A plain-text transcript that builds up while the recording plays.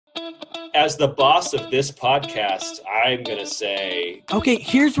As the boss of this podcast, I'm going to say... Okay,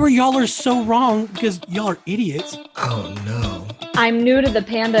 here's where y'all are so wrong, because y'all are idiots. Oh, no. I'm new to the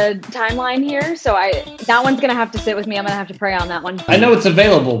Panda timeline here, so that one's going to have to sit with me. I'm going to have to pray on that one. I know it's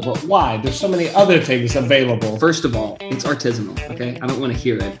available, but why? There's so many other things available. First of all, it's artisanal, okay? I don't want to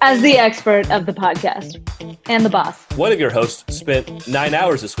hear it. As the expert of the podcast and the boss. One of your hosts spent 9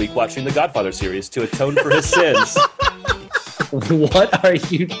 hours this week watching the Godfather series to atone for his sins. What are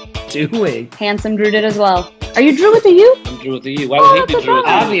you doing? Handsome Drew did as well. Are you Drew with a U? I'm Drew with a U. Why would he be Drew with a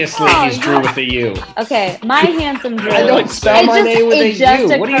U? Obviously, he's Drew with a U. Okay, my handsome Drew. I don't spell my name with a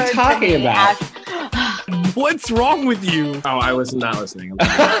U. What are you talking about? What's wrong with you? Oh, I was not listening.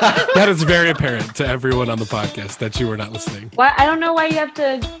 That is very apparent to everyone on the podcast that you were not listening. Why? I don't know why you have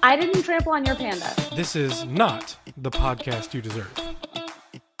to... I didn't trample on your panda. This is not the podcast you deserve.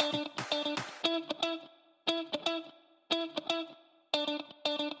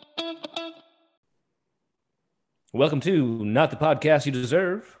 Welcome to Not the Podcast You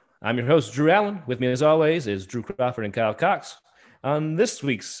Deserve. I'm your host, Drew Allen. With me, as always, is Drew Crawford and Kyle Cox. On this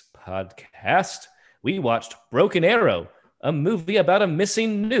week's podcast, we watched Broken Arrow, a movie about a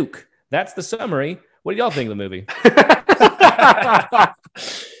missing nuke. That's the summary. What do y'all think of the movie?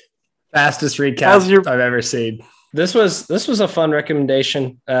 Fastest recap I've ever seen. This was a fun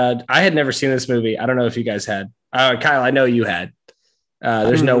recommendation. I had never seen this movie. I don't know if you guys had. Kyle, I know you had.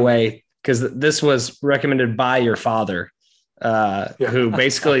 There's no way, because this was recommended by your father, who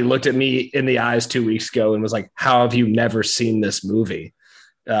basically looked at me in the eyes 2 weeks ago and was like, how have you never seen this movie?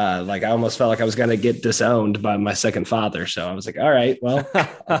 Like, I almost felt like I was going to get disowned by my second father. So I was like, all right, well,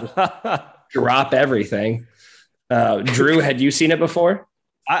 drop everything. Drew, had you seen it before?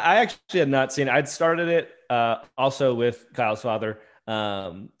 I actually had not seen it. I'd started it also with Kyle's father.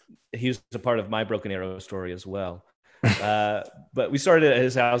 He's a part of my Broken Arrow story as well. But we started at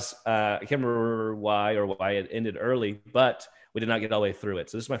his house. I can't remember why it ended early, but we did not get all the way through it.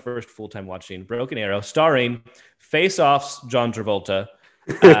 So this is my first full-time watching Broken Arrow, starring Face Off's John Travolta.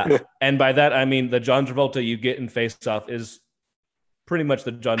 And by that, I mean the John Travolta you get in Face Off is pretty much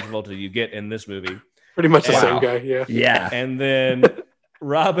the John Travolta you get in this movie. Pretty much the same guy, yeah. Yeah. And then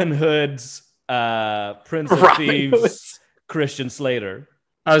Robin Hood's Prince of Thieves, Christian Slater.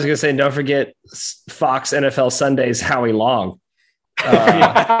 I was going to say, don't forget Fox NFL Sundays, Howie Long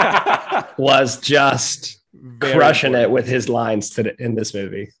was just crushing it with his lines in this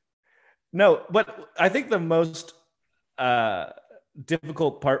movie. No, but I think the most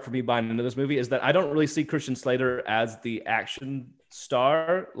difficult part for me buying into this movie is that I don't really see Christian Slater as the action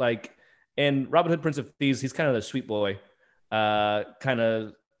star. Like in Robin Hood, Prince of Thieves, he's kind of the sweet boy, kind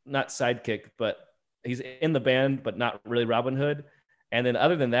of not sidekick, but he's in the band, but not really Robin Hood. And then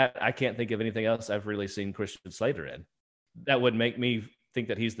other than that, I can't think of anything else I've really seen Christian Slater in. That would make me think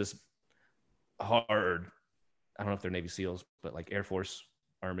that he's this hard, I don't know if they're Navy SEALs, but like Air Force,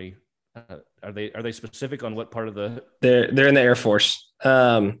 Army. Are they specific on what part of the... They're in the Air Force.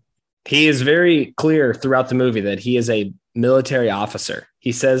 He is very clear throughout the movie that he is a military officer.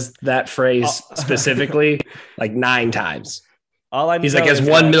 He says that phrase specifically like 9 times. He's like, as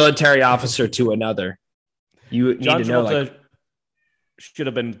one military officer to another. You need to know, like... should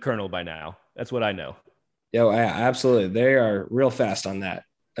have been colonel by now. That's what I know. Yo, absolutely. They are real fast on that.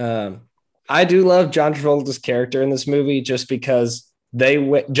 I do love John Travolta's character in this movie just because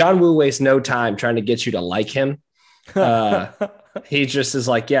John Woo wastes no time trying to get you to like him. He just is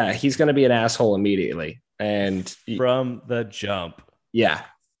like, yeah, he's going to be an asshole immediately. And from the jump. Yeah.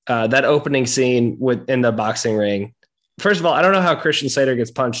 That opening scene in the boxing ring. First of all, I don't know how Christian Slater gets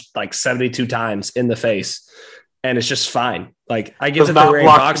punched like 72 times in the face. And it's just fine. Like, I get that they're wearing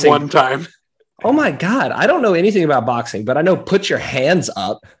boxing one time. Oh my God. I don't know anything about boxing, but I know put your hands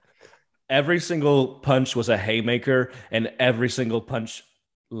up. Every single punch was a haymaker, and every single punch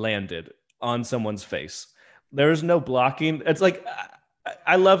landed on someone's face. There's no blocking. It's like,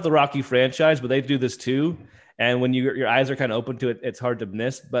 I love the Rocky franchise, but they do this too. And when your eyes are kind of open to it, it's hard to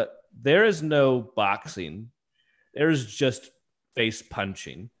miss. But there is no boxing. There's just face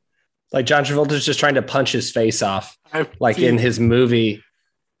punching. Like John Travolta's just trying to punch his face off, like in his movie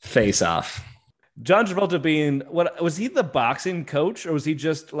Face Off. John Travolta being, what was he, the boxing coach, or was he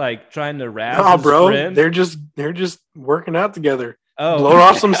just like trying to razz his bro, friend? They're just working out together. Oh, blow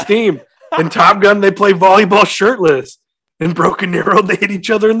off some steam. In Top Gun, they play volleyball shirtless. In Broken Arrow, they hit each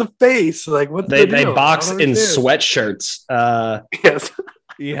other in the face. Like what? They box in sweatshirts. Yes.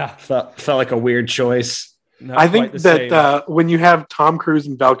 Yeah. Felt like a weird choice. I think that when you have Tom Cruise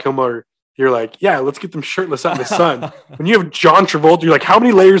and Val Kilmer, you're like, yeah, let's get them shirtless out in the sun. When you have John Travolta, you're like, how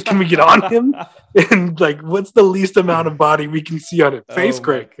many layers can we get on him? And like, what's the least amount of body we can see on him? Face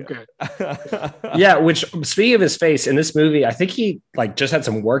crack. Okay. Yeah, which, speaking of his face, in this movie, I think he like just had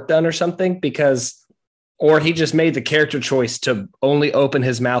some work done or something, or he just made the character choice to only open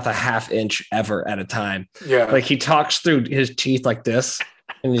his mouth a half inch ever at a time. Yeah. Like he talks through his teeth like this,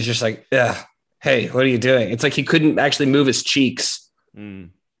 and he's just like, yeah, hey, what are you doing? It's like he couldn't actually move his cheeks.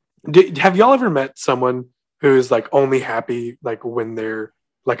 Have y'all ever met someone who's like only happy like when they're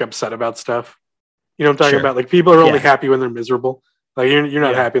like upset about stuff? You know what I'm talking about? Like people are only happy when they're miserable. Like you're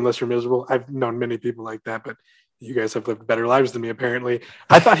not happy unless you're miserable. I've known many people like that, but you guys have lived better lives than me, apparently.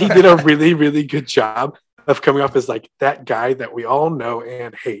 I thought he did a really, really good job of coming off as like that guy that we all know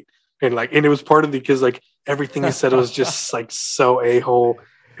and hate. And it was part of because like everything he said was just like so a-hole.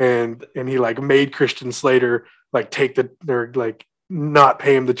 And he like made Christian Slater like not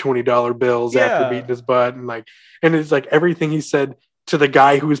pay him the $20 bills after beating his butt. And it's like everything he said to the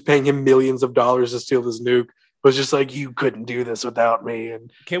guy who was paying him millions of dollars to steal his nuke was just like, you couldn't do this without me.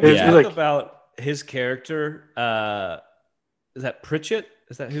 And can we talk about his character? Is that Pritchett?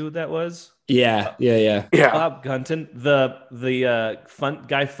 Is that who that was? Yeah. Bob Gunton, the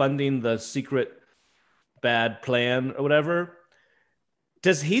guy funding the secret bad plan or whatever.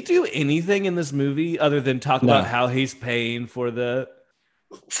 Does he do anything in this movie other than talk about how he's paying for the...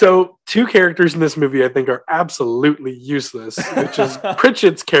 So 2 characters in this movie I think are absolutely useless, which is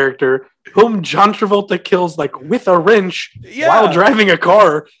Pritchett's character, whom John Travolta kills like with a wrench while driving a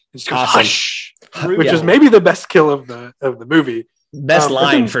car. And just goes, hush, which is maybe the best kill of the movie. Best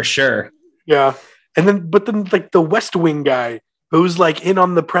line for sure. Yeah. But then like the West Wing guy who's like in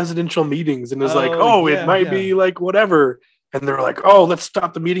on the presidential meetings and is it might be like whatever. And they're like, oh, let's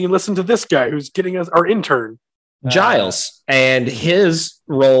stop the meeting and listen to this guy who's getting us our intern. Giles. And his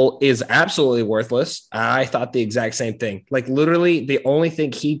role is absolutely worthless. I thought the exact same thing. Like literally the only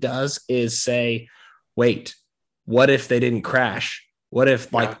thing he does is say, wait, what if they didn't crash? What if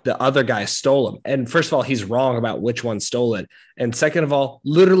the other guy stole him? And first of all, he's wrong about which one stole it. And second of all,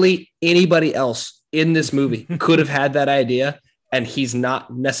 literally anybody else in this movie could have had that idea, and he's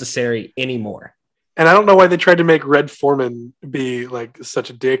not necessary anymore. And I don't know why they tried to make Red Foreman be like such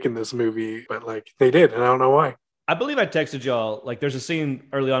a dick in this movie, but like they did, and I don't know why. I believe I texted y'all, like there's a scene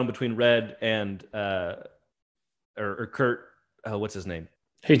early on between Red and or Kurt. What's his name?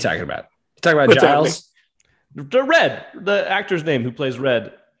 Who are you talking about? You talking about Giles? The Red, the actor's name who plays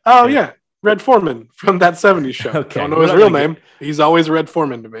Red. Oh yeah, Red Foreman from that '70s show. Okay. I don't know his real name. He's always Red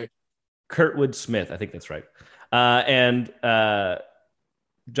Foreman to me. Kurtwood Smith, I think that's right. And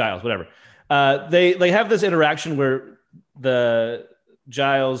Giles, whatever. They have this interaction where the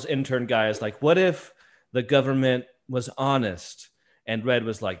Giles intern guy is like, what if the government was honest? And Red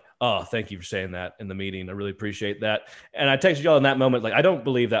was like, oh, thank you for saying that in the meeting. I really appreciate that. And I texted y'all in that moment, like, I don't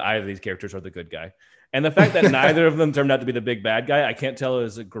believe that either of these characters are the good guy. And the fact that neither of them turned out to be the big bad guy, I can't tell it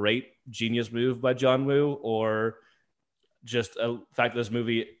was a great genius move by John Woo or just a fact that this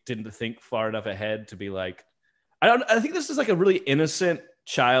movie didn't think far enough ahead to be like, I think this is like a really innocent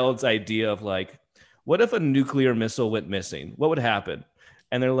child's idea of like, what if a nuclear missile went missing? What would happen?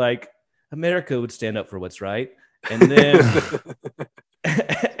 And they're like, America would stand up for what's right. And then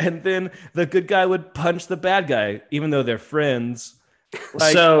and then the good guy would punch the bad guy, even though they're friends.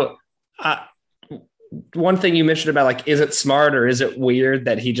 Like, so one thing you mentioned about like, is it smart or is it weird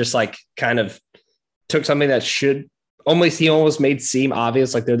that he just like kind of took something that he almost made seem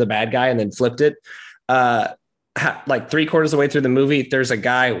obvious, like they're the bad guy, and then flipped it. Like 3/4 of the way through the movie, there's a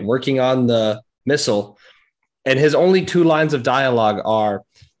guy working on the missile, and his only 2 lines of dialogue are,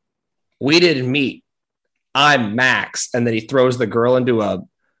 we didn't meet, I'm Max. And then he throws the girl into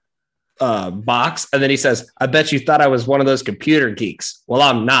a box. And then he says, I bet you thought I was one of those computer geeks. Well,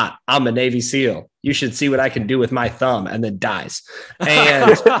 I'm not. I'm a Navy SEAL. You should see what I can do with my thumb, and then dies.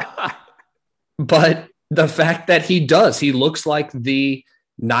 And, but the fact that he looks like the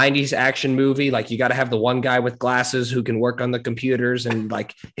 90s action movie. Like you got to have the one guy with glasses who can work on the computers, and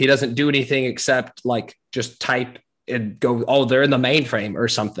like, he doesn't do anything except like just type and go, oh, they're in the mainframe or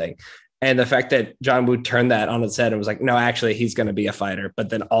something. And the fact that John Woo turned that on its head and was like, no, actually he's going to be a fighter, but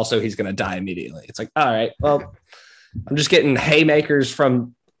then also he's going to die immediately. It's like, all right, well, I'm just getting haymakers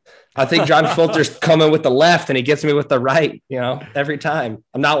from, I think John Travolta's coming with the left and he gets me with the right, every time.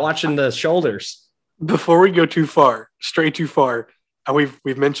 I'm not watching the shoulders. Before we go too far, stray too far, and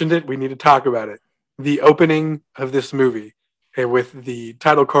we've mentioned it, we need to talk about it. The opening of this movie, and with the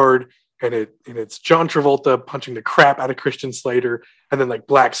title card, and it's John Travolta punching the crap out of Christian Slater, and then like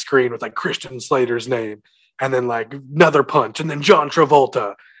black screen with like Christian Slater's name, and then like another punch, and then John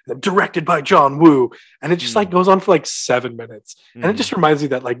Travolta, directed by John Woo. And it just like goes on for like 7 minutes. And it just reminds me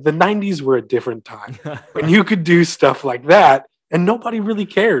that like the 90s were a different time when you could do stuff like that and nobody really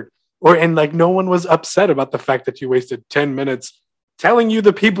cared. And like no one was upset about the fact that you wasted 10 minutes telling you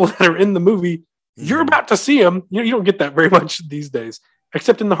the people that are in the movie, you're about to see them. You don't get that very much these days,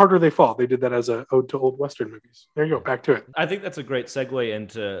 except in The Harder They Fall. They did that as an ode to old Western movies. There you go, back to it. I think that's a great segue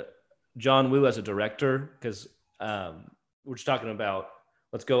into John Woo as a director, because we're just talking about,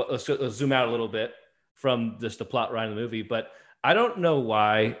 let's zoom out a little bit from just the plot line of the movie. But I don't know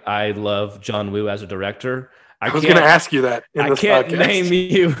why I love John Woo as a director. I was going to ask you that in this podcast. I can't name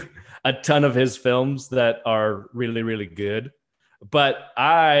you a ton of his films that are really, really good. But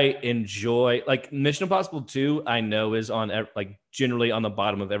I enjoy, like, Mission Impossible 2, I know is on, like, generally on the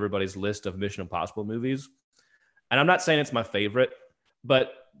bottom of everybody's list of Mission Impossible movies. And I'm not saying it's my favorite,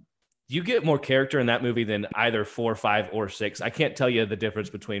 but you get more character in that movie than either 4, 5, or 6. I can't tell you the difference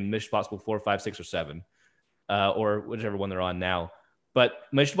between Mission Impossible 4, 5, 6, or 7, or whichever one they're on now. But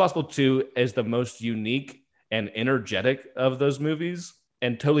Mission Impossible 2 is the most unique and energetic of those movies,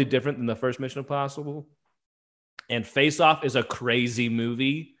 and totally different than the first Mission Impossible. And Face Off is a crazy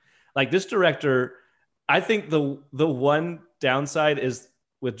movie. Like, this director, I think the one downside is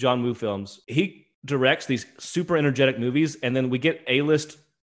with John Woo films, he directs these super energetic movies, and then we get A-list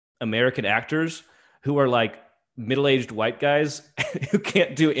American actors who are like middle-aged white guys who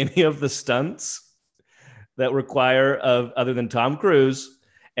can't do any of the stunts that require of other than Tom Cruise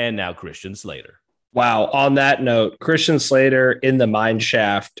and now Christian Slater. Wow. On that note, Christian Slater in The Mine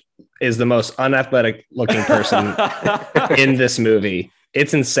Shaft is the most unathletic looking person in this movie.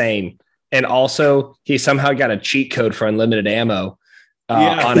 It's insane. And also, he somehow got a cheat code for unlimited ammo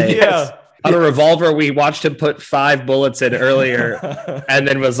on a revolver. We watched him put 5 bullets in earlier and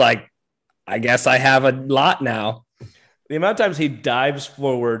then was like, I guess I have a lot now. The amount of times he dives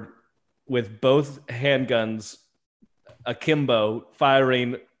forward with both handguns akimbo,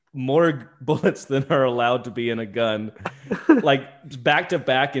 firing more bullets than are allowed to be in a gun, like back to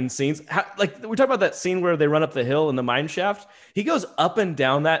back in scenes. Like, we're talking about that scene where they run up the hill in the mine shaft. He goes up and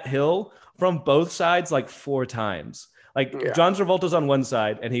down that hill from both sides like 4 times. Like, John Travolta's on one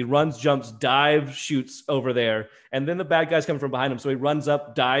side and he runs, jumps, dives, shoots over there. And then the bad guys come from behind him. So he runs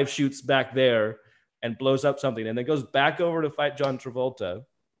up, dives, shoots back there and blows up something. And then goes back over to fight John Travolta.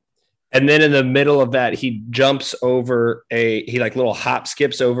 And then in the middle of that, he jumps over he like little hop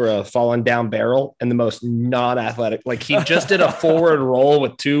skips over a fallen down barrel, and the most non-athletic, like he just did a forward roll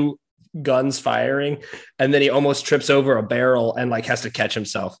with 2 guns firing, and then he almost trips over a barrel and like has to catch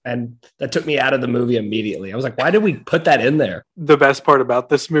himself. And that took me out of the movie immediately. I was like, why did we put that in there? The best part about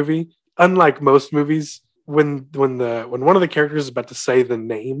this movie, unlike most movies, when one of the characters is about to say the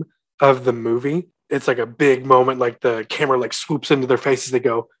name of the movie, it's like a big moment, like the camera like swoops into their faces. They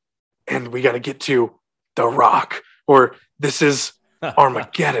go, and we got to get to The Rock, or this is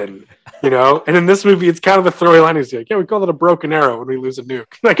Armageddon, you know? And in this movie, it's kind of a throwaway line. He's like, yeah, we call it a broken arrow when we lose a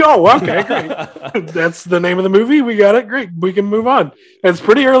nuke. Like, oh, okay, great. That's the name of the movie. We got it. Great. We can move on. And it's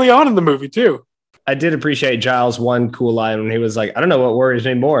pretty early on in the movie, too. I did appreciate Giles' one cool line when he was like, I don't know what worries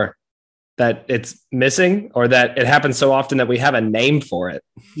me more, that it's missing or that it happens so often that we have a name for it.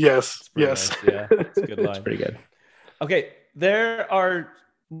 Yes. Yes. Nice. Yeah, it's a good line. It's pretty good. Okay. There are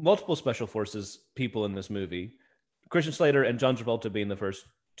multiple special forces people in this movie. Christian Slater and John Travolta being the first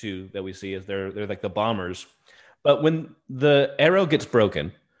 2 that we see, as they're like the bombers. But when the arrow gets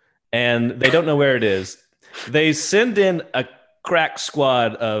broken and they don't know where it is, they send in a crack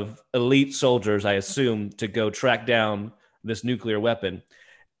squad of elite soldiers, I assume, to go track down this nuclear weapon.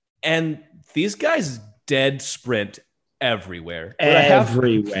 And these guys dead sprint everywhere.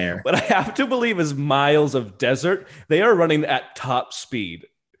 What I have to believe is miles of desert. They are running at top speed.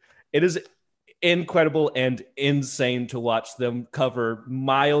 It is incredible and insane to watch them cover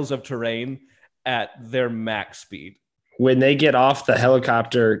miles of terrain at their max speed. When they get off the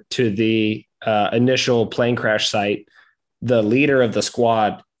helicopter to the initial plane crash site, the leader of the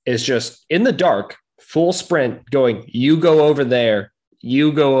squad is just in the dark, full sprint, going, you go over there,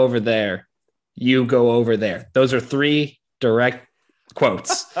 you go over there, you go over there. Those are 3 direct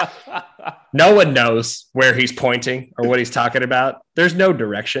quotes. No one knows where he's pointing or what he's talking about. There's no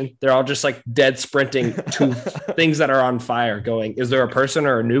direction. They're all just like dead sprinting to things that are on fire, going, is there a person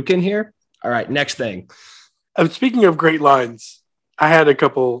or a nuke in here? All right, next thing. Speaking of great lines, I had a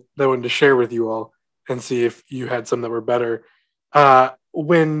couple that I wanted to share with you all and see if you had some that were better.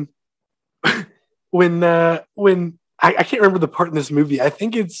 When I can't remember the part in this movie. I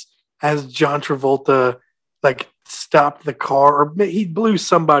think it's as John Travolta like stopped the car, or he blew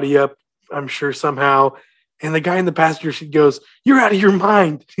somebody up, I'm sure, somehow, And the guy in the passenger seat goes, "You're out of your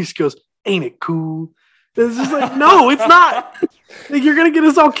mind." He just goes, "Ain't it cool?" And it's just like, no, it's not. Like, you're gonna get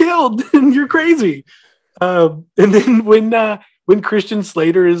us all killed, and you're crazy. And then when Christian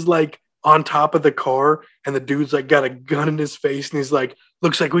Slater is like on top of the car, and the dude's like got a gun in his face, and he's like,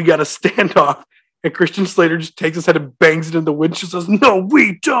 "Looks like we got a standoff." And Christian Slater just takes his head and bangs it in the windshield, says, "No,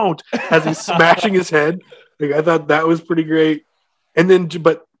 we don't," as he's smashing his head. Like, I thought that was pretty great. And then,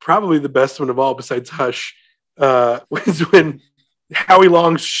 but probably the best one of all, besides Hush, was when Howie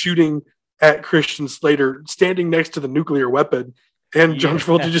Long's shooting at Christian Slater, standing next to the nuclear weapon, and John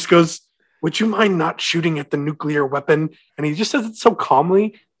Travolta just goes, "Would you mind not shooting at the nuclear weapon?" And he just says it so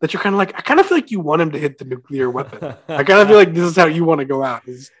calmly that you're kind of like, I kind of feel like you want him to hit the nuclear weapon. I kind of feel like this is how you want to go out.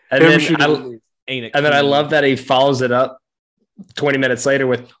 And then I love that he follows it up 20 minutes later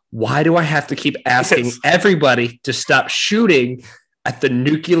with, "Why do I have to keep asking everybody to stop shooting at the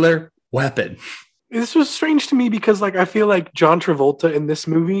nuclear weapon?" This was strange to me because, like, I feel like John Travolta in this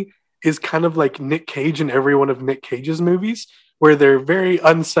movie is kind of like Nick Cage in every one of Nick Cage's movies, where they're very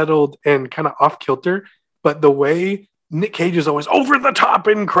unsettled and kind of off kilter. But the way Nick Cage is always over the top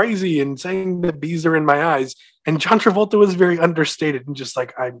and crazy and saying the bees are in my eyes, and John Travolta was very understated and just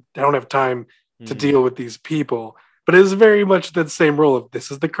like, I don't have time to deal with these people. But it is very much that same role of,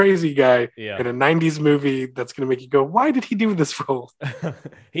 this is the crazy guy in a 90s movie that's going to make you go, why did he do this role?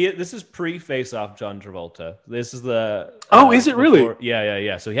 This is pre-Face Off John Travolta. This is the... is it really?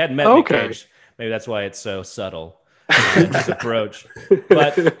 Yeah. So he hadn't met Nick Cage. Maybe that's why it's so subtle, his approach.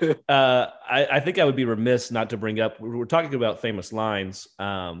 But I think I would be remiss not to bring up, we're talking about famous lines.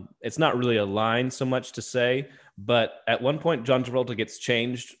 It's not really a line so much to say, but at one point, John Travolta gets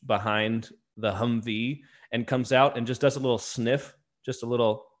changed behind the Humvee and comes out and just does a little sniff, just a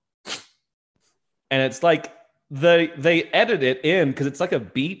little. And it's like they edit it in because it's like a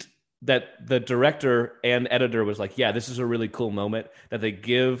beat that the director and editor was like, yeah, this is a really cool moment, that they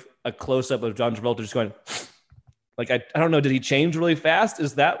give a close-up of John Travolta just going, like, I don't know, did he change really fast?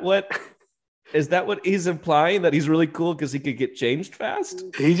 Is that what he's implying, that he's really cool because he could get changed fast?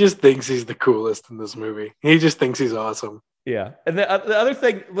 He just thinks he's the coolest in this movie. He just thinks he's awesome. Yeah. And the other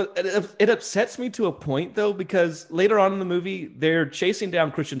thing, it upsets me to a point, though, because later on in the movie, they're chasing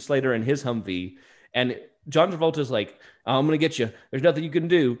down Christian Slater in his Humvee, and John Travolta's like, oh, I'm going to get you. There's nothing you can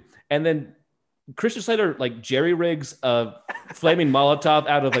do. And then Christian Slater, like, jerry rigs a flaming Molotov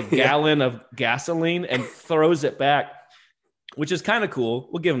out of a gallon of gasoline and throws it back, which is kind of cool.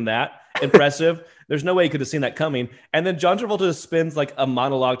 We'll give him that. Impressive. There's no way he could have seen that coming. And then John Travolta spends like a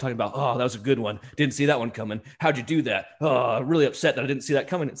monologue talking about, oh, that was a good one. Didn't see that one coming. How'd you do that? Oh, I'm really upset that I didn't see that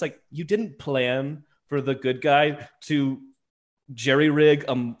coming. It's like, you didn't plan for the good guy to jerry rig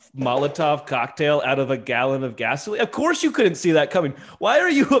a Molotov cocktail out of a gallon of gasoline. Of course you couldn't see that coming. Why are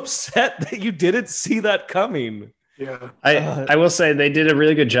you upset that you didn't see that coming? Yeah. I will say they did a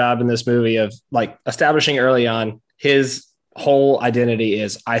really good job in this movie of like establishing early on his whole identity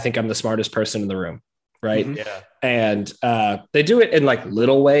is, I think I'm the smartest person in the room. Right. Mm-hmm. Yeah. And they do it in like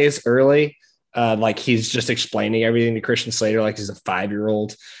little ways early. Like he's just explaining everything to Christian Slater, like he's a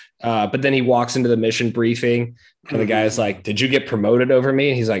 5-year-old. But then he walks into the mission briefing and the guy's like, did you get promoted over me?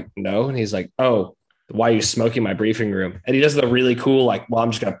 And he's like, no. And he's like, oh, why are you smoking my briefing room? And he does the really cool, like, well,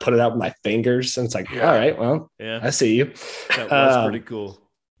 I'm just going to put it out with my fingers. And it's like, all right, well, I see you. That was pretty cool.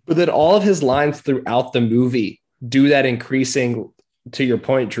 But then all of his lines throughout the movie do that, increasing to your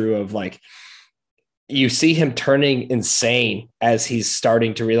point, Drew, of like, you see him turning insane as he's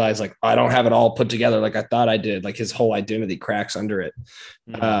starting to realize like, I don't have it all put together like I thought I did. Like his whole identity cracks under it.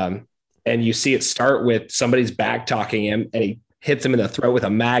 Mm-hmm. And you see it start with somebody's back talking him and he hits him in the throat with a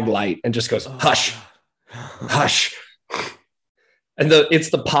mag light and just goes, hush, hush. And it's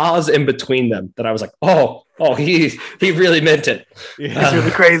the pause in between them that I was like, oh, he really meant it. Yeah. He's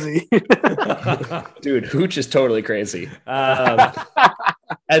really crazy. Dude, Hooch is totally crazy. And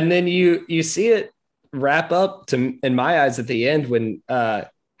then you see it wrap up in my eyes at the end when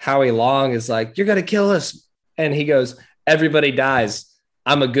Howie Long is like, you're going to kill us. And he goes, everybody dies.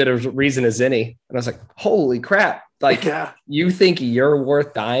 I'm a good reason as any. And I was like, holy crap. Like, you think you're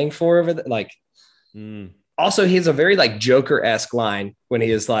worth dying for over that? Like, Also, he has a very like Joker-esque line when he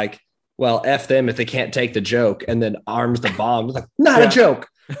is like, well, F them if they can't take the joke, and then arms the bomb. It's like, not a joke.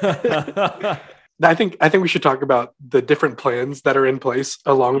 I think we should talk about the different plans that are in place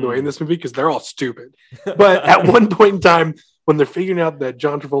along the way in this movie, because they're all stupid. But at one point in time, when they're figuring out that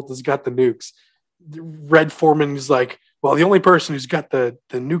John Travolta's got the nukes, Red Foreman is like, well, the only person who's got the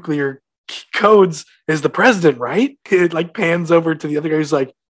nuclear codes is the president, right? It like pans over to the other guy who's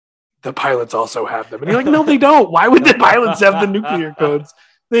like, the pilots also have them. And you're like, no, they don't. Why would the pilots have the nuclear codes?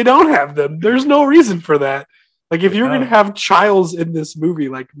 They don't have them. There's no reason for that. Like, if you're going to have Childs in this movie,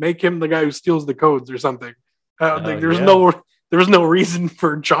 like, make him the guy who steals the codes or something. There's no reason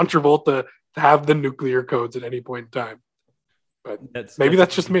for John Travolta to have the nuclear codes at any point in time. But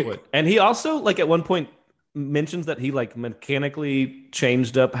that's just me. Point. And he also, like, at one point mentions that he, like, mechanically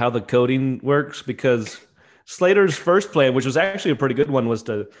changed up how the coding works, because Slater's first plan, which was actually a pretty good one, was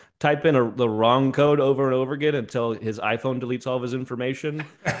to type in the wrong code over and over again until his iPhone deletes all of his information,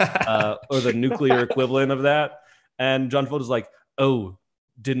 or the nuclear equivalent of that. And John Travolta's like, "Oh,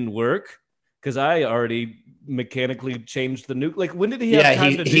 didn't work because I already mechanically changed the nuke." Like, when did he have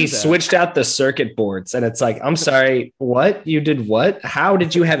time to do that? He switched out the circuit boards, and it's like, I'm sorry, what? You did what? How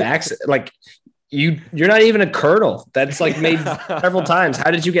did you have access? Like, you're not even a colonel. That's like made several times. How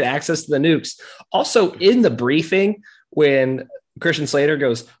did you get access to the nukes? Also, in the briefing, when Christian Slater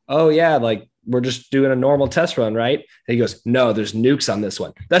goes, "Oh yeah, like, we're just doing a normal test run, right?" And he goes, "No, there's nukes on this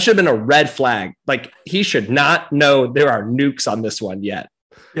one." That should have been a red flag. Like, he should not know there are nukes on this one yet.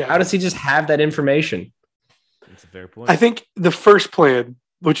 Yeah. How does he just have that information? That's a fair point. I think the first plan,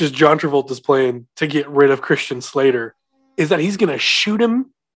 which is John Travolta's plan to get rid of Christian Slater, is that he's going to shoot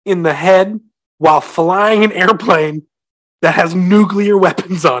him in the head while flying an airplane that has nuclear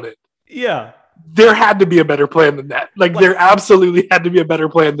weapons on it. Yeah. There had to be a better plan than that. Like, there absolutely had to be a better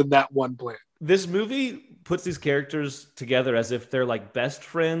plan than that one plan. This movie puts these characters together as if they're like best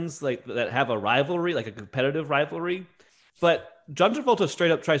friends, like that have a rivalry, like a competitive rivalry. But John Travolta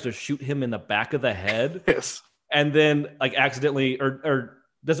straight up tries to shoot him in the back of the head. Yes. And then, like, accidentally or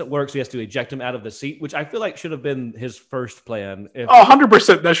doesn't work, so he has to eject him out of the seat, which I feel like should have been his first plan.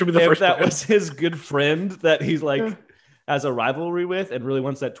 100%. That should be the first plan. If that was his good friend that he's like has a rivalry with and really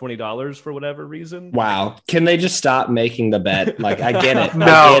wants that $20 for whatever reason. Wow. Can they just stop making the bet? Like, I get it.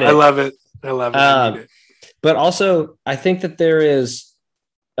 I love it. I love it. But also, I think that there is,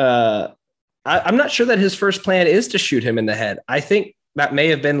 I'm not sure that his first plan is to shoot him in the head. I think that may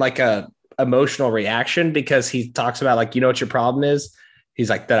have been like a emotional reaction, because he talks about, like, you know what your problem is? He's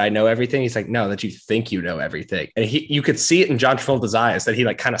like, that I know everything. He's like, no, that you think you know everything. And you could see it in John Travolta's eyes that he,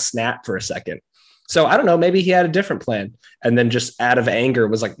 like, kind of snapped for a second. So I don't know, maybe he had a different plan, and then just out of anger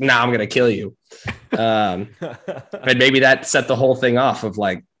was like, nah, I'm going to kill you. And maybe that set the whole thing off of,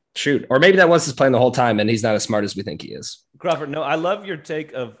 like, shoot, or maybe that was his plan the whole time and he's not as smart as we think he is. Crawford, no, I love your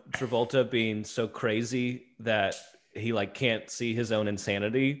take of Travolta being so crazy that he, like, can't see his own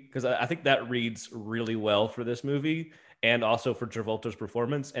insanity, because I think that reads really well for this movie and also for Travolta's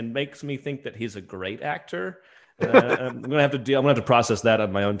performance, and makes me think that he's a great actor. I'm gonna have to process that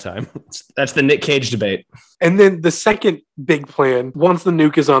on my own time. That's the Nick Cage debate. And then the second big plan, once the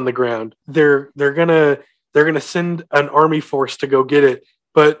nuke is on the ground, they're gonna send an army force to go get it.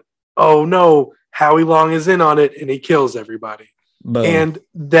 But oh no, Howie Long is in on it and he kills everybody. Boom. And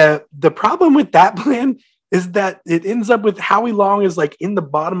the problem with that plan is that it ends up with Howie Long is, like, in the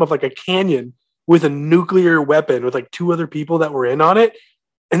bottom of, like, a canyon with a nuclear weapon with, like, 2 other people that were in on it.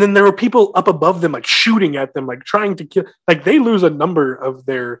 And then there were people up above them, like, shooting at them, like, trying to kill. Like, they lose a number of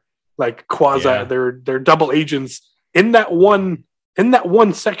their, like, their double agents in that one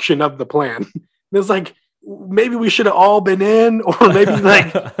section of the plan. It's like, maybe we should have all been in, or maybe,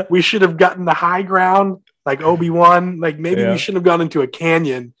 like, we should have gotten the high ground, like Obi-Wan. Like, maybe we shouldn't have gone into a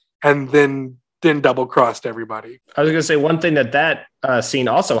canyon and then double crossed everybody. I was going to say, one thing that scene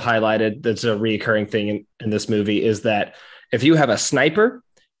also highlighted that's a reoccurring thing in this movie is that if you have a sniper,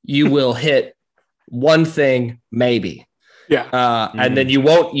 you will hit one thing, maybe. Yeah. And then you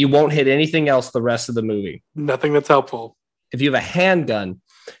won't hit anything else the rest of the movie. Nothing that's helpful. If you have a handgun,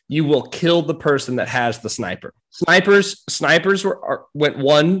 you will kill the person that has the sniper. Snipers went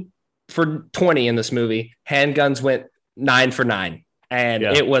 1 for 20 in this movie. Handguns went 9 for 9. And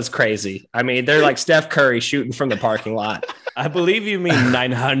it was crazy. I mean, they're like Steph Curry shooting from the parking lot. I believe you mean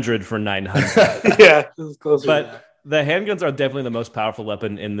 900 for 900. Yeah. Closer, but the handguns are definitely the most powerful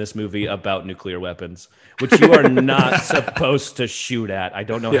weapon in this movie about nuclear weapons, which you are not supposed to shoot at. I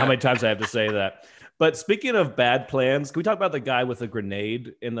don't know how many times I have to say that. But speaking of bad plans, can we talk about the guy with the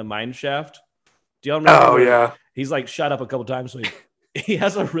grenade in the mine shaft? Do y'all remember? Oh, yeah. He's, like, shot up a couple times, so he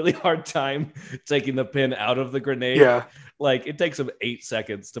has a really hard time taking the pin out of the grenade. Yeah. Like, it takes him 8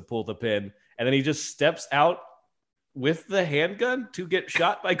 seconds to pull the pin, and then he just steps out with the handgun to get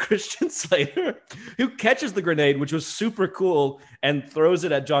shot by Christian Slater, who catches the grenade, which was super cool, and throws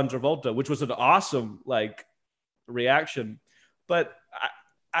it at John Travolta, which was an awesome, like, reaction. But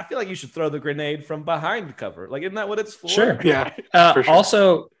I feel like you should throw the grenade from behind cover. Like, isn't that what it's for? Sure. Yeah. Sure.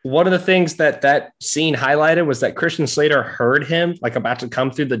 Also, one of the things that scene highlighted was that Christian Slater heard him, like, about to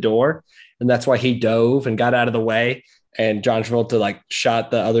come through the door, and that's why he dove and got out of the way. and John Travolta like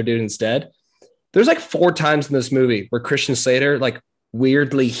shot the other dude instead. There's like 4 times in this movie where Christian Slater like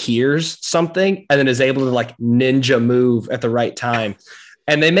weirdly hears something and then is able to like ninja move at the right time.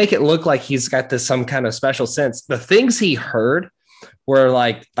 And they make it look like he's got this some kind of special sense. The things he heard were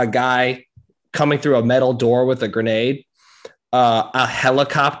like a guy coming through a metal door with a grenade, a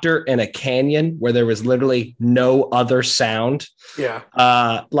helicopter in a canyon where there was literally no other sound. Yeah.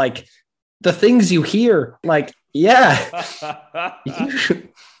 Like the things you hear, like, yeah,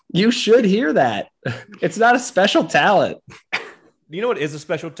 you should hear that. It's not a special talent. You know what is a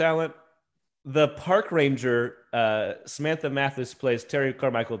special talent? The park ranger, Samantha Mathis plays Terry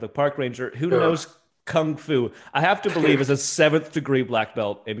Carmichael, the park ranger who knows Kung Fu. I have to believe is a 7th degree black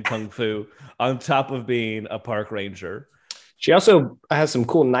belt in Kung Fu on top of being a park ranger. She also has some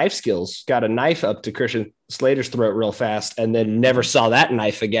cool knife skills, got a knife up to Christian Slater's throat real fast and then never saw that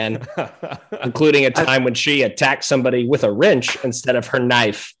knife again, including a time when she attacked somebody with a wrench instead of her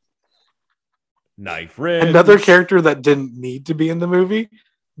knife. Knife wrench. Another character that didn't need to be in the movie,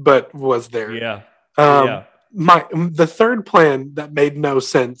 but was there. Yeah. The third plan that made no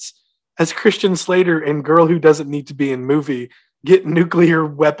sense, as Christian Slater and girl who doesn't need to be in movie get nuclear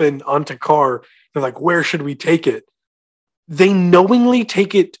weapon onto car. They're like, where should we take it? They knowingly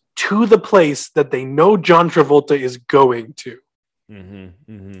take it to the place that they know John Travolta is going to.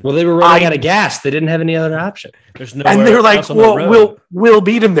 Well, they were running out of gas. They didn't have any other option. There's no, and they're like, well, we'll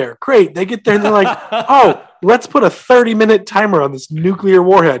beat him there. Great. They get there and they're like, oh, let's put a 30-minute timer on this nuclear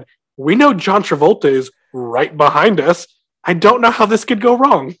warhead. We know John Travolta is right behind us. I don't know how this could go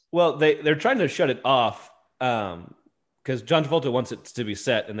wrong. Well, they're trying to shut it off because John Travolta wants it to be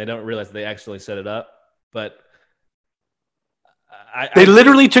set, and they don't realize they actually set it up. But they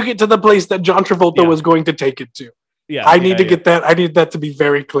literally took it to the place that John Travolta was going to take it to. Yeah, I need to get that. I need that to be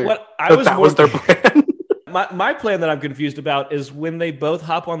very clear. That was their plan. my plan that I'm confused about is when they both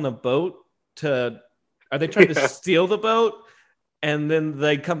hop on the boat are they trying to steal the boat? And then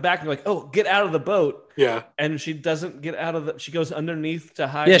they come back and like, oh, get out of the boat. Yeah. And she doesn't get out of she goes underneath to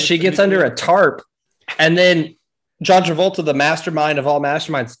hide. Yeah, she gets under a tarp. And then John Travolta, the mastermind of all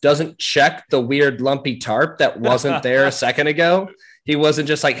masterminds, doesn't check the weird lumpy tarp that wasn't there a second ago. He wasn't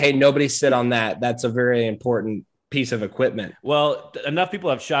just like, hey, nobody sit on that. That's a very important piece of equipment. Well, enough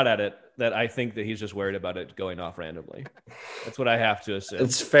people have shot at it that I think that he's just worried about it going off randomly. That's what I have to assume.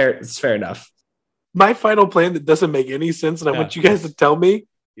 It's fair. It's fair enough. My final plan that doesn't make any sense, and I want you guys to tell me.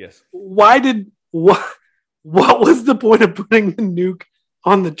 Yes. What was the point of putting the nuke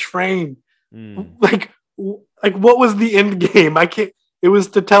on the train? Like what was the end game? It was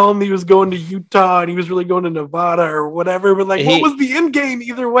to tell him he was going to Utah and he was really going to Nevada or whatever, but what was the end game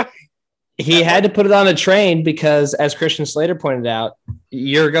either way? He had to put it on a train because, as Christian Slater pointed out,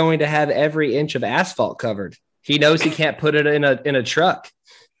 you're going to have every inch of asphalt covered. He knows he can't put it in a truck.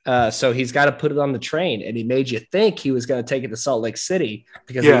 So he's got to put it on the train, and he made you think he was going to take it to Salt Lake City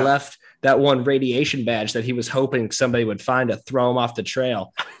because he left that one radiation badge that he was hoping somebody would find to throw him off the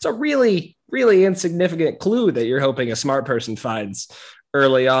trail. It's a really, really insignificant clue that you're hoping a smart person finds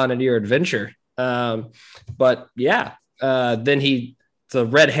early on in your adventure. But yeah, then the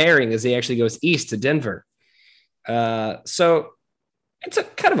red herring is he actually goes east to Denver. So it's a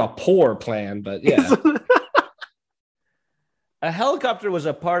kind of a poor plan, but yeah. A helicopter was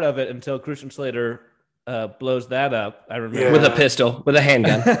a part of it until Christian Slater blows that up. I remember with a pistol, with a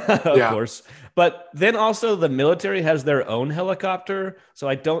handgun, of course. But then also the military has their own helicopter, so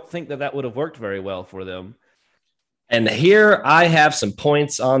I don't think that would have worked very well for them. And here I have some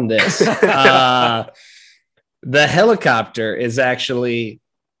points on this. The helicopter is actually,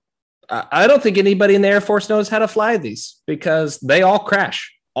 I don't think anybody in the Air Force knows how to fly these because they all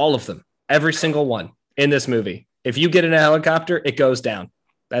crash, all of them, every single one in this movie. If you get in a helicopter, it goes down.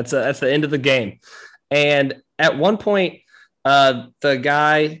 That's the end of the game. And at one point, the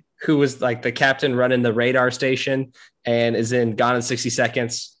guy who was like the captain running the radar station and is in Gone in 60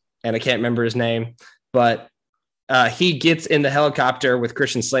 Seconds, and I can't remember his name, but he gets in the helicopter with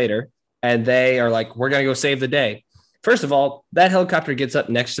Christian Slater, and they are like, we're going to go save the day. First of all, that helicopter gets up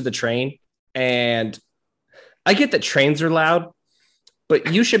next to the train, and I get that trains are loud,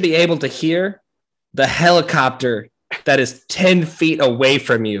 but you should be able to hear the helicopter that is 10 feet away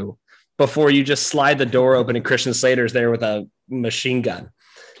from you before you just slide the door open and Christian Slater's there with a machine gun.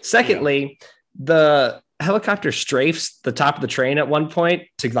 Secondly, the helicopter strafes the top of the train at one point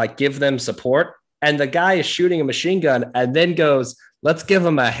to like give them support. And the guy is shooting a machine gun and then goes, let's give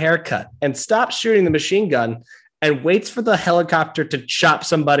him a haircut, and stops shooting the machine gun and waits for the helicopter to chop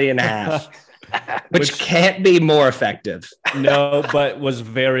somebody in half. which can't be more effective. No, but was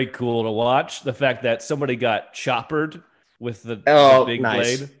very cool to watch. The fact that somebody got choppered with the big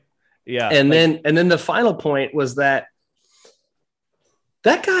blade. Yeah. And then the final point was that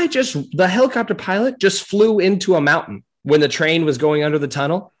guy the helicopter pilot just flew into a mountain when the train was going under the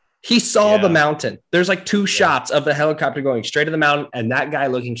tunnel. He saw the mountain. There's like 2 shots of the helicopter going straight to the mountain and that guy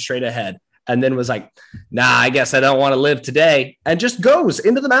looking straight ahead. And then was like, nah, I guess I don't want to live today. And just goes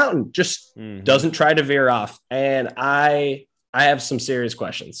into the mountain, just doesn't try to veer off. And I have some serious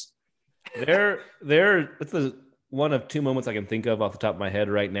questions. It's one of 2 moments I can think of off the top of my head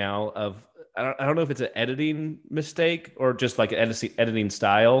right now of, I don't know if it's an editing mistake or just like an editing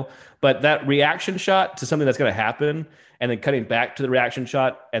style, but that reaction shot to something that's going to happen and then cutting back to the reaction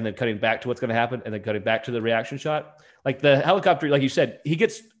shot and then cutting back to what's going to happen and then cutting back to the reaction shot. Like the helicopter, like you said, he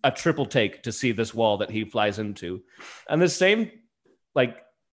gets a triple take to see this wall that he flies into. And the same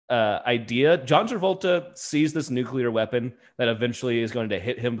idea, John Travolta sees this nuclear weapon that eventually is going to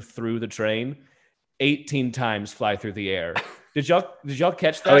hit him through the train 18 times fly through the air. Did y'all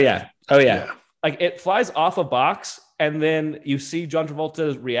catch that? Oh yeah. Like it flies off a box and then you see John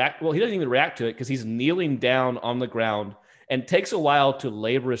Travolta react. Well, he doesn't even react to it because he's kneeling down on the ground and takes a while to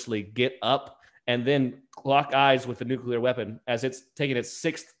laboriously get up and then lock eyes with the nuclear weapon as it's taking its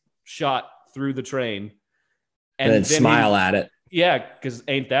 6th shot through the train. And then smile at it. Yeah, because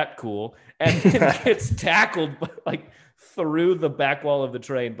ain't that cool? And then gets tackled like through the back wall of the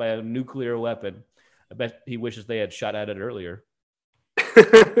train by a nuclear weapon. I bet he wishes they had shot at it earlier.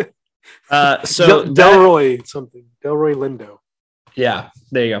 So Delroy Lindo. Yeah,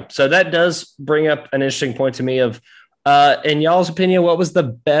 there you go. So that does bring up an interesting point to me of, in y'all's opinion, what was the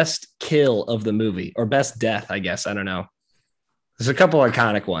best kill of the movie or best death? I guess I don't know. There's a couple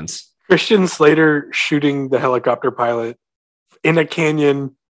iconic ones. Christian Slater shooting the helicopter pilot in a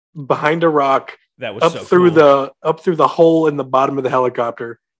canyon behind a rock. That was up through the hole in the bottom of the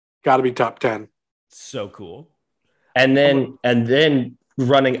helicopter. Got to be top 10. So cool. And then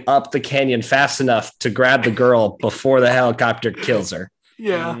running up the canyon fast enough to grab the girl before the helicopter kills her.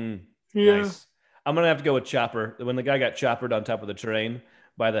 Yeah. Nice. I'm going to have to go with Chopper. When the guy got choppered on top of the train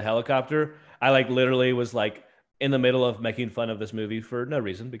by the helicopter, I literally was in the middle of making fun of this movie for no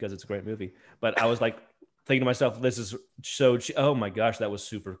reason because it's a great movie. But I was thinking to myself, this is so, oh my gosh, that was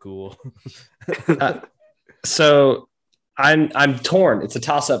super cool. So I'm torn. It's a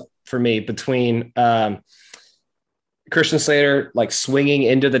toss up for me between, Christian Slater swinging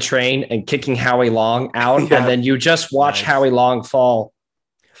into the train and kicking Howie Long out, and then you just watch Howie Long fall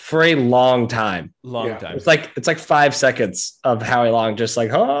for a long time. Time. It's like 5 seconds of Howie Long just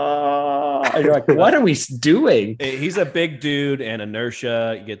and you're like, what are we doing? He's a big dude and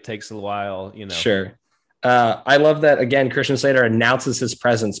inertia. It takes a while, Sure. I love that again. Christian Slater announces his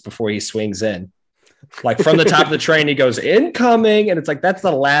presence before he swings in. From the top of the train, he goes incoming, and it's that's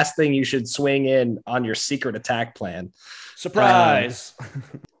the last thing you should swing in on your secret attack plan. Surprise!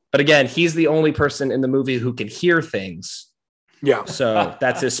 But again, he's the only person in the movie who can hear things. Yeah. So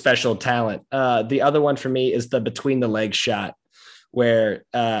that's his special talent. The other one for me is the between the legs shot, where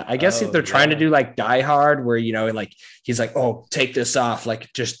I guess they're trying to do Die Hard, where he's oh, take this off,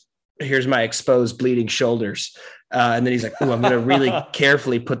 just here's my exposed bleeding shoulders. And then he's oh, I'm going to really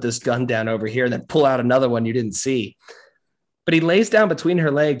carefully put this gun down over here and then pull out another one you didn't see. But he lays down between her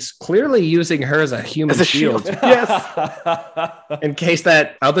legs, clearly using her as a human shield. Yes. In case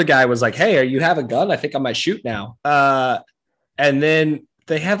that other guy was hey, you have a gun? I think I might shoot now. And then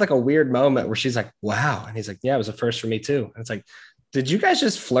they have a weird moment where she's wow. And he's yeah, it was a first for me too. And it's did you guys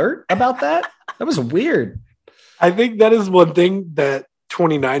just flirt about that? That was weird. I think that is one thing that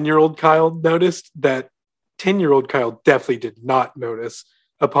 29-year-old Kyle noticed that 10-year-old Kyle definitely did not notice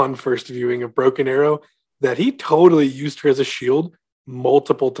upon first viewing of Broken Arrow, that he totally used her as a shield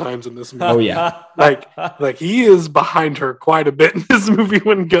multiple times in this movie. Oh yeah. He is behind her quite a bit in this movie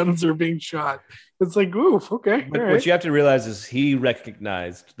when guns are being shot. It's oof, okay. But right. What you have to realize is he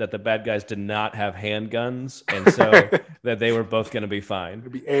recognized that the bad guys did not have handguns, and so that they were both going to be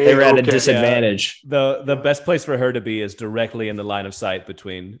fine. They were at a disadvantage. The best place for her to be is directly in the line of sight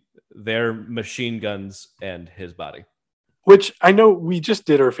between their machine guns and his body. Which I know we just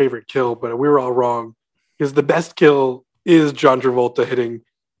did our favorite kill, but we were all wrong. Because the best kill is John Travolta hitting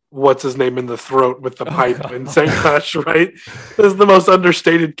what's his name in the throat with the pipe and saying hush, right? This is the most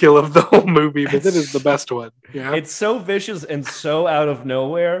understated kill of the whole movie, but it is the best one. Yeah. It's so vicious and so out of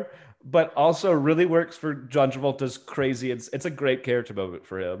nowhere, but also really works for John Travolta's crazy. It's a great character moment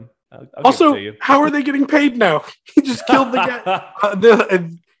for him. I'll also, give it to you. How are they getting paid now? He just killed the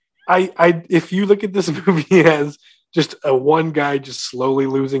guy. If you look at this movie as just one guy just slowly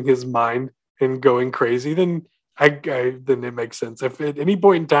losing his mind and going crazy, then then it makes sense. If at any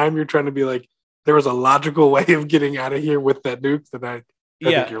point in time you're trying to be like, there was a logical way of getting out of here with that nuke, then I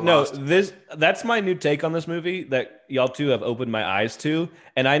think you're lost. That's my new take on this movie that y'all two have opened my eyes to,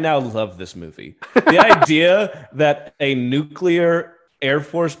 and I now love this movie. The idea that a nuclear Air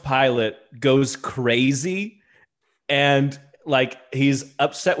Force pilot goes crazy and like he's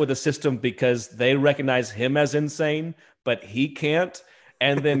upset with the system because they recognize him as insane, but he can't,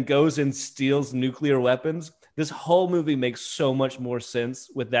 and then goes and steals nuclear weapons. This whole movie makes so much more sense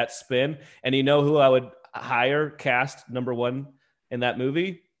with that spin. And you know who I would hire cast number one in that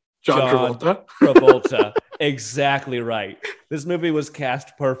movie? John Travolta. Exactly right. This movie was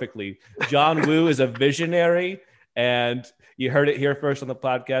cast perfectly. John Woo is a visionary, and you heard it here first on the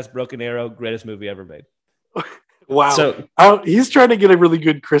podcast. Broken Arrow, greatest movie ever made. Wow. So he's trying to get a really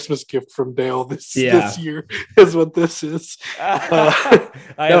good Christmas gift from Dale this year is what this is. I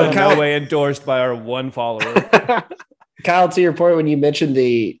am in no way endorsed by our one follower. Kyle, to your point, when you mentioned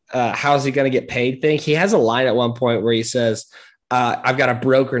the how's he going to get paid thing, he has a line at one point where he says, I've got a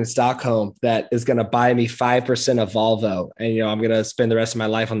broker in Stockholm that is going to buy me 5% of Volvo. And, I'm going to spend the rest of my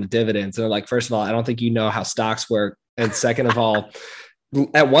life on the dividends. And they're like, first of all, I don't think you know how stocks work. And second of all,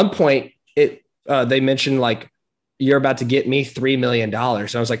 at one point they mentioned like, you're about to get me $3 million. And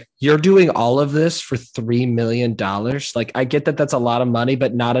I was like, you're doing all of this for $3 million? Like, I get that that's a lot of money,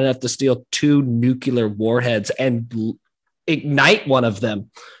 but not enough to steal 2 nuclear warheads and ignite one of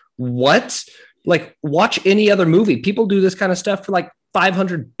them. What? Like, watch any other movie. People do this kind of stuff for like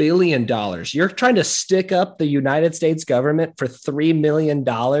 $500 billion. You're trying to stick up the United States government for $3 million.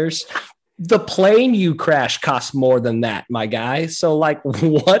 The plane you crash costs more than that, my guy. So like,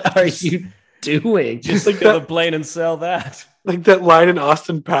 what are you doing? Just like the plane and sell that. Like that line in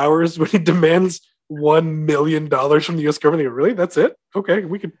Austin Powers when he demands $1 million from the U.S. government. Really? That's it? Okay,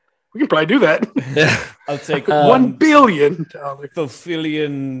 we can probably do that. I'll take $1 billion.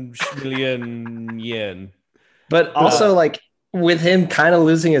 Million yen. But also, like, with him kind of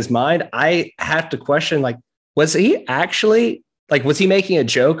losing his mind, I have to question, like, was he making a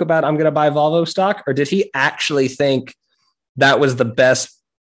joke about I'm going to buy Volvo stock, or did he actually think that was the best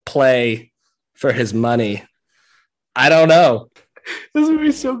play for his money? I don't know. This would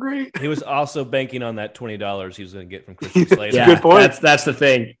be so great. He was also banking on that $20 he was going to get from Christian Slater. Yeah, good point. That's the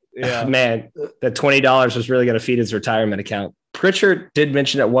thing. Yeah, man, that $20 was really going to feed his retirement account. Pritchard did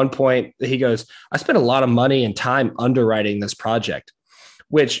mention at one point that he goes, I spent a lot of money and time underwriting this project,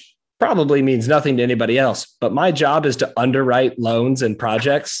 which probably means nothing to anybody else. But my job is to underwrite loans and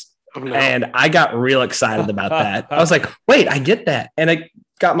projects. Oh, no. And I got real excited about that. I was like, wait, I get that. And I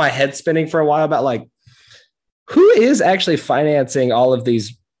got my head spinning for a while about like, who is actually financing all of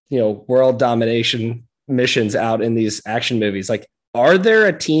these, world domination missions out in these action movies? Like, are there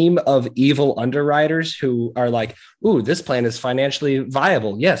a team of evil underwriters who are like, ooh, this plan is financially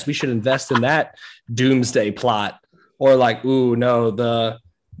viable. Yes, we should invest in that doomsday plot. Or like, ooh, no,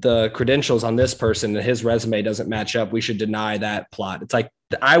 the credentials on this person and his resume doesn't match up. We should deny that plot. It's like,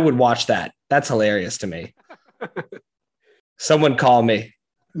 I would watch that. That's hilarious to me. Someone call me.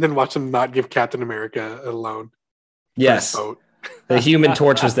 And then watch them not give Captain America a loan. Yes. The Human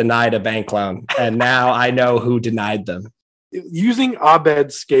Torch was denied a bank loan. And now I know who denied them. Using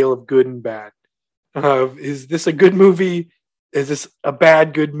Abed's scale of good and bad, is this a good movie? Is this a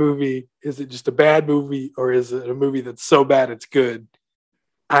bad good movie? Is it just a bad movie? Or is it a movie that's so bad it's good?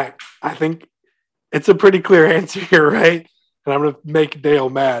 I think it's a pretty clear answer here, right? And I'm going to make Dale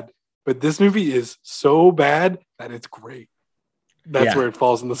mad. But this movie is so bad that it's great. That's where it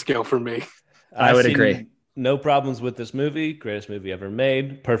falls in the scale for me. I would agree. No problems with this movie. Greatest movie ever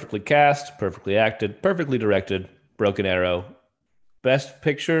made. Perfectly cast, perfectly acted, perfectly directed. Broken Arrow. Best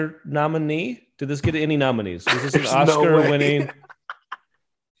Picture nominee? Did this get any nominees? Was this an Oscar winning?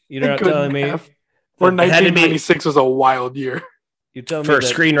 You're not telling me. Or 1996 was a wild year. You tell me for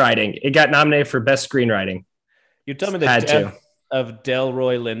screenwriting. It got nominated for best screenwriting. You tell me the death of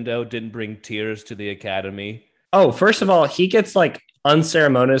Delroy Lindo didn't bring tears to the Academy. Oh, first of all, he gets like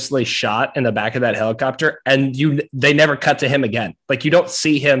unceremoniously shot in the back of that helicopter, and they never cut to him again. Like, you don't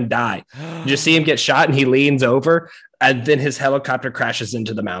see him die. You just see him get shot, and he leans over, and then his helicopter crashes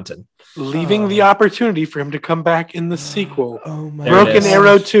into the mountain, leaving the opportunity for him to come back in the sequel. My Broken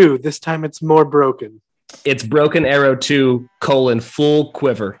Arrow 2. This time it's more broken. It's Broken Arrow 2 : full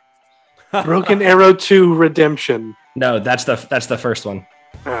quiver. Broken Arrow 2 Redemption. No, that's the first one.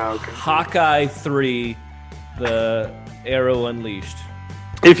 Oh, okay. Hawkeye 3, The Arrow Unleashed.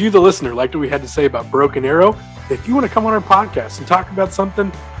 If you, the listener, liked what we had to say about Broken Arrow, if you want to come on our podcast and talk about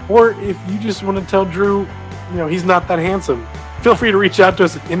something, or if you just want to tell Drew, he's not that handsome, Feel free to reach out to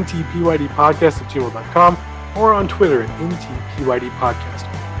us at ntpydpodcast@gmail.com or on Twitter at ntpydpodcast.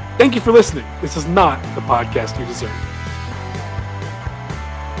 Thank you for listening. This is not the podcast you deserve.